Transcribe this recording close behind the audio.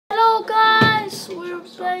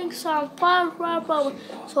playing some farkry.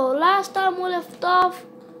 So last time we left off,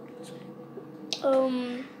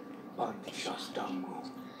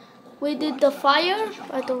 we did the fire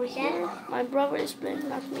right over here. My brother is playing,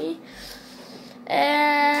 not me.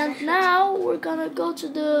 And now we're gonna go to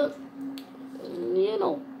the,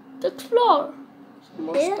 explore some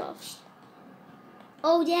more stuff.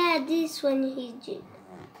 Oh yeah, this one he did.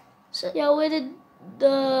 So yeah, we did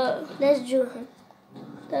the. Let's do him.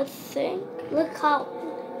 That thing. Look how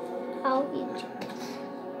he did.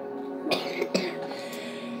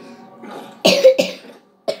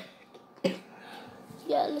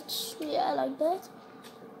 Yeah, like that.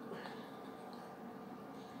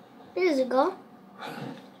 There you go.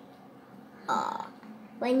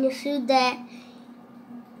 When you shoot that,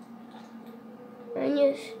 when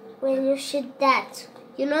you shoot that,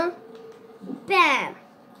 bam.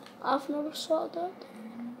 I've never saw that.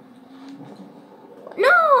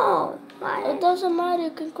 No! It doesn't matter,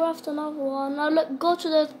 you can craft another one. Now go to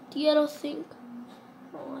that yellow thing.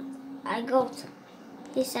 I go to.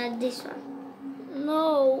 He said this one.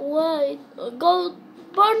 No, wait. Go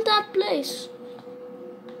burn that place.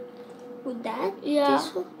 With that? Yeah.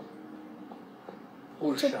 This one?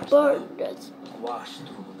 To burn that.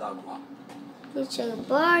 You should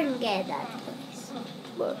burn get that place.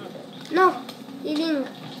 Burn that. No! Healing.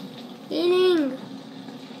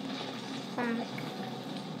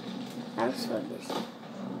 Thanks for this.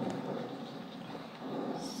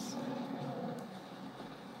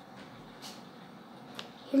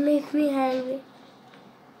 You make me hungry.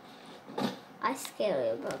 I'm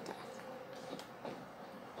scared about that.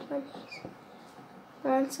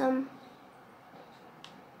 Want some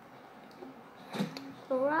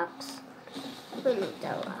rocks? We need the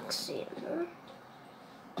rocks,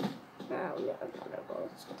 Now we are gonna go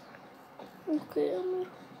to that. Okay, Amir.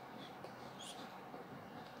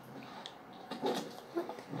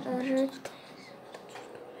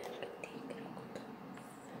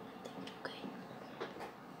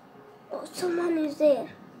 Oh, someone is there.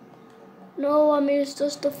 No, Amir, it's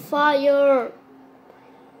just the fire.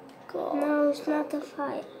 God. No, it's not a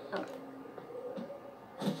fire. Oh.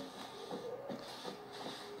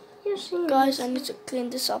 You see, guys, I need to clean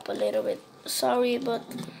this up a little bit. Sorry, but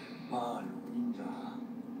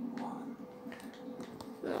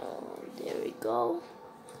no, there we go.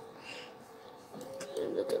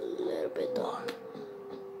 Clean it a little bit up.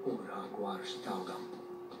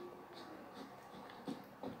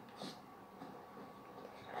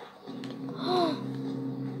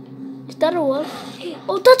 Is that a wolf?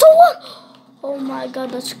 Oh, that's a wolf! Oh my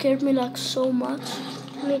god, that scared me like so much.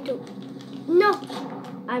 Me too. No,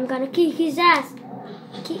 I'm gonna kick his ass.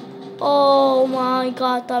 Oh my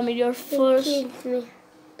god, Tommy, you're first. He killed me.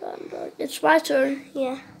 It's my turn.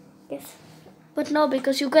 Yeah. Yes. But no,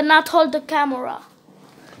 because you cannot hold the camera.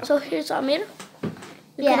 So here's Amir.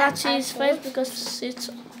 You cannot see his face because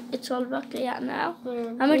it's all back. Yeah, now.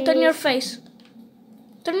 Amir, turn your face.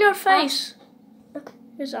 Turn your face. Okay.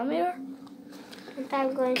 Here's Amir. And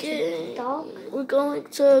I'm going to talk. We're going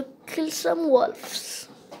to kill some wolves.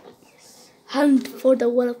 Yes. Hunt for the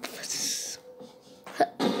wolves.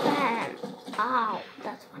 Bam. Ow.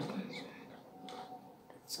 That's what it is.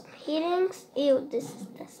 Some healings. Ew, this is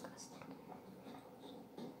disgusting.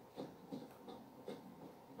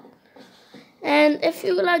 And if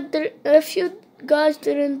you guys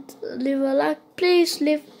didn't leave a like, please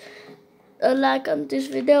leave a like on this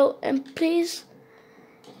video and please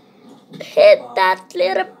hit that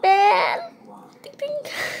little bell. Ding,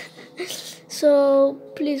 ding. So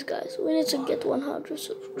please guys, we need to get 100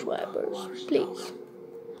 subscribers, please.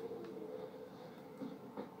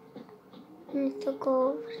 I need to go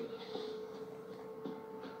over here.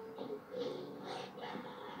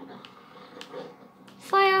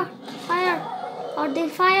 Fire! Or they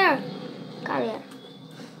fire! Come here.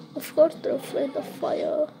 Of course they're afraid of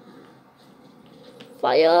fire.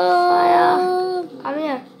 Fire! Come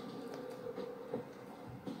here.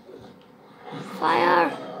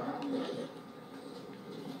 Fire!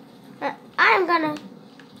 I'm gonna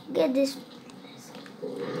get this.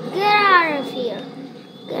 Get out of here.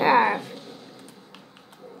 Get out of here.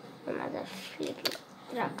 Another flipping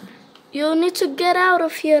truck. You need to get out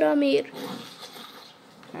of here, Amir.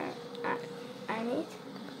 I need.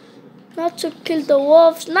 Not to kill the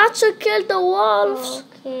wolves. Not to kill the wolves.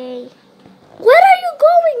 Okay. Where are you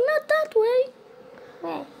going? Not that way.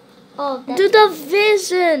 Where? Oh, that's Do the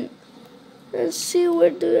vision. And see where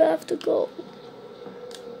do you have to go.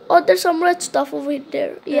 Oh, there's some red stuff over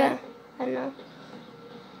there. Yeah. I know.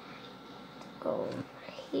 Go over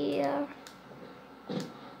here.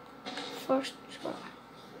 First one.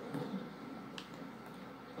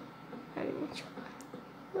 And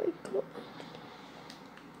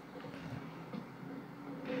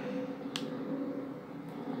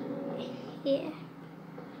Yeah.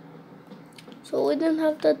 So we didn't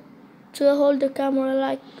have to hold the camera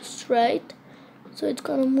like straight. So it's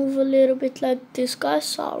gonna move a little bit like this, guys.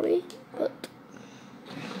 Sorry, but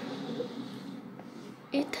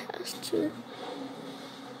it has to.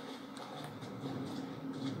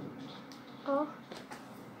 Oh.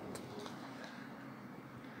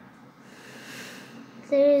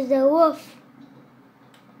 There is a wolf.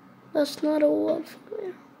 That's not a wolf.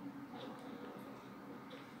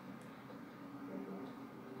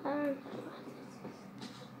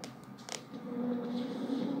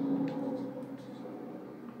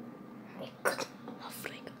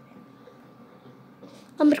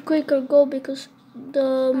 I'm quicker go because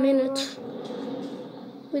the minutes.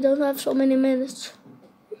 We don't have so many minutes.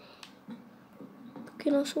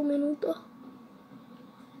 Okay, not so minutos.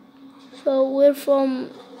 So we're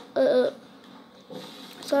from.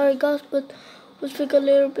 Sorry guys, but we speak a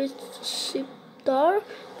little bit Siptar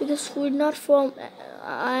because we're not from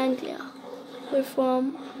Anglia. We're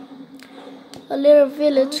from a little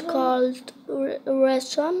village called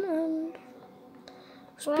Retson and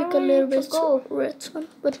speak a little bit Retson,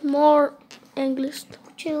 but more English.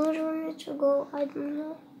 Children need to go, I don't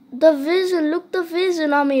know. The vision, look the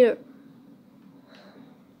vision, Amir.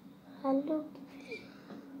 And look,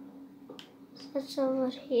 that's over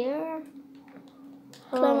here.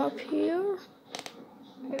 Climb up here.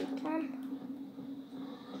 And then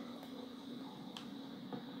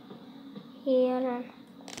here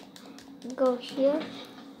and go here.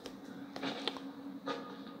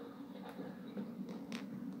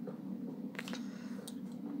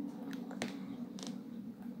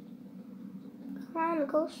 Come on,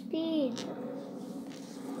 go speed.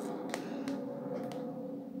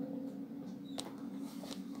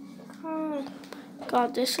 Come on.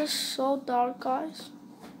 God, this is so dark, guys.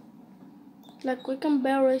 Like, we can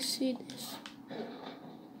barely see this.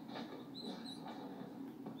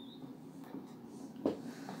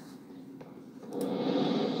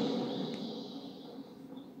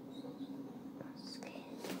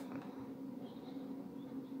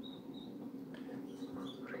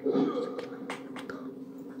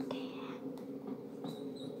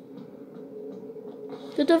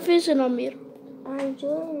 Do the vision, Amir. I'm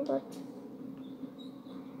doing, but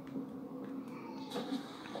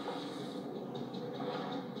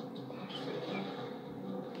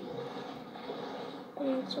I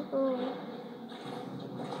need to go.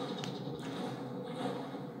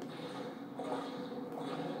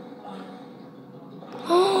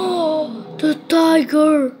 Oh, the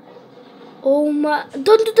tiger! Oh my!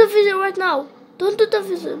 Don't do the vision right now. Don't do the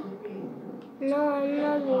vision. No, I'm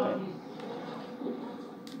not going.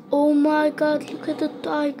 Oh my God! Look at the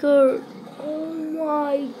tiger. Oh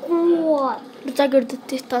my God! The tiger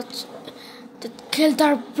that killed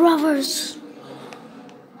our brothers.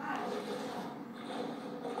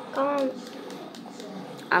 Come on.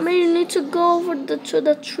 I mean, you need to go over to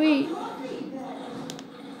the tree.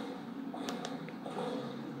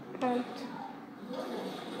 And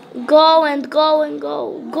Go and go and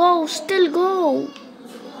go. Go, still go.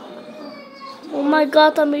 Oh my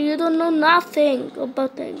God, I mean, you don't know nothing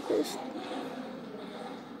about English.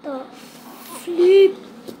 the flip.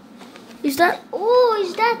 Is that? Oh,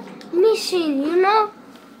 is that missing? You know,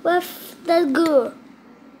 with that girl.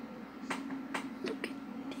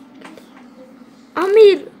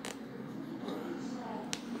 Amir.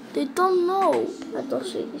 They don't know. I don't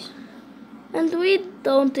see this. And we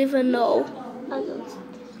don't even know. I don't see.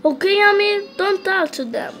 Okay, Amir, don't talk to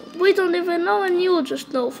them. We don't even know and you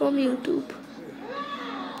just know from YouTube.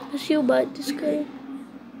 Because you buy this game.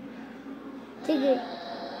 Take it.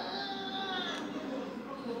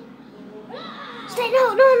 Stay,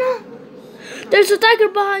 no. There's a tiger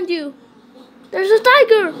behind you. There's a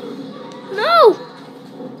tiger. No.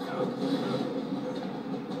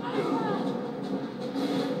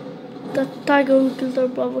 That tiger who killed our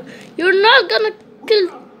brother. You're not gonna kill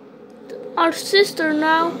our sister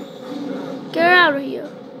now. Get out of here.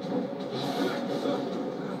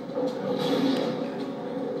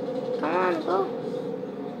 Come on, go.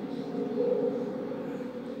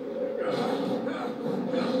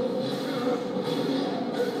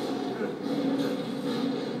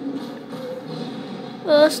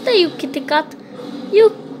 Stay, you kitty cat. You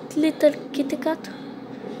little kitty cat.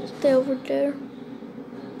 Stay over there.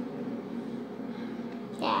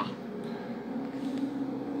 Yeah.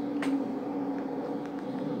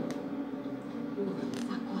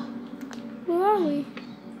 Where are we?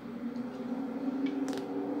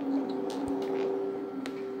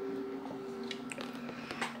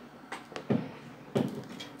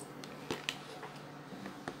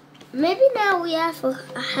 Maybe now we have a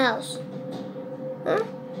house. Huh?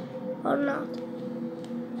 Or not?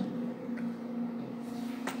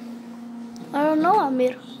 I don't know,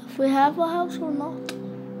 Amir, if we have a house or not.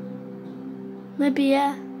 Maybe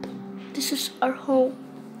yeah. This is our home.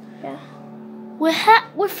 Yeah. We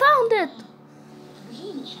found it.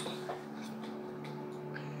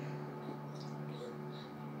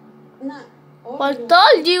 I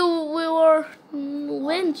told you we were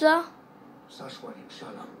Windsor.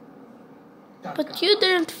 But you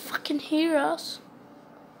didn't fucking hear us.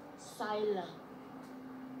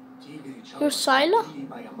 You're Sila?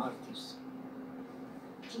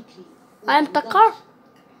 I'm Takar.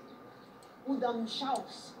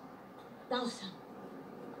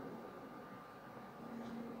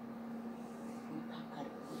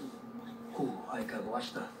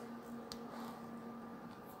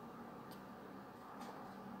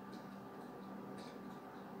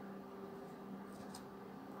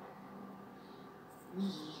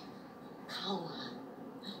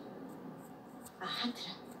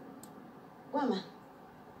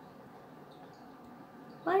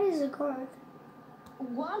 What is the card?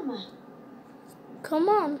 Come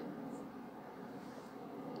on.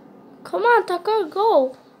 Come on, Takar,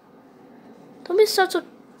 go. Don't be such a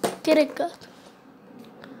kitty cat.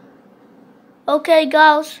 Okay,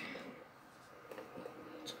 guys.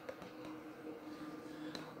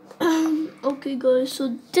 Okay, guys.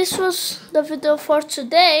 So this was the video for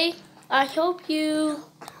today. I hope you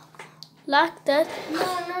liked it.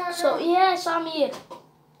 No. So yes, I'm here.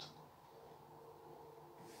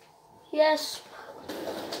 Yes.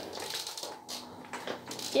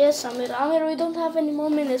 Yes, Amir. Amir, we don't have any more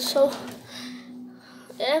minutes, so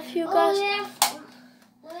if you guys. we have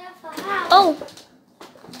a house. Oh.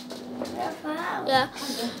 We have a house. Yeah.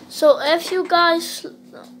 So if you guys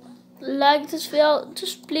like this video,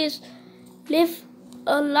 just please leave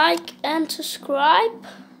a like and subscribe.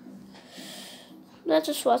 Let's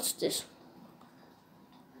just watch this.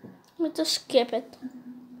 Let us skip it.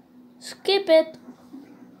 Skip it.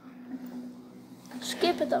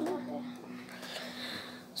 Skip it, Amir.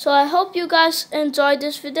 So I hope you guys enjoyed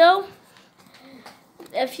this video.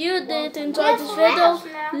 If you did enjoy this video,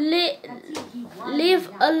 leave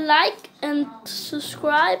a like and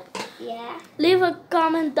subscribe. Yeah. Leave a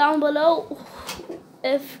comment down below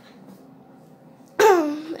if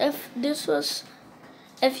if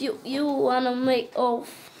you wanna make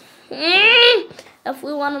if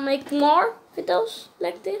we wanna make more videos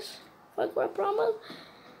like this, farkry prymal.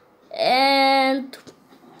 And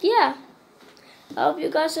yeah, I hope you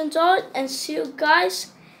guys enjoyed, and see you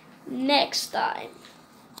guys next time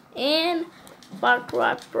in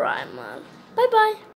farkry prymal. Bye bye.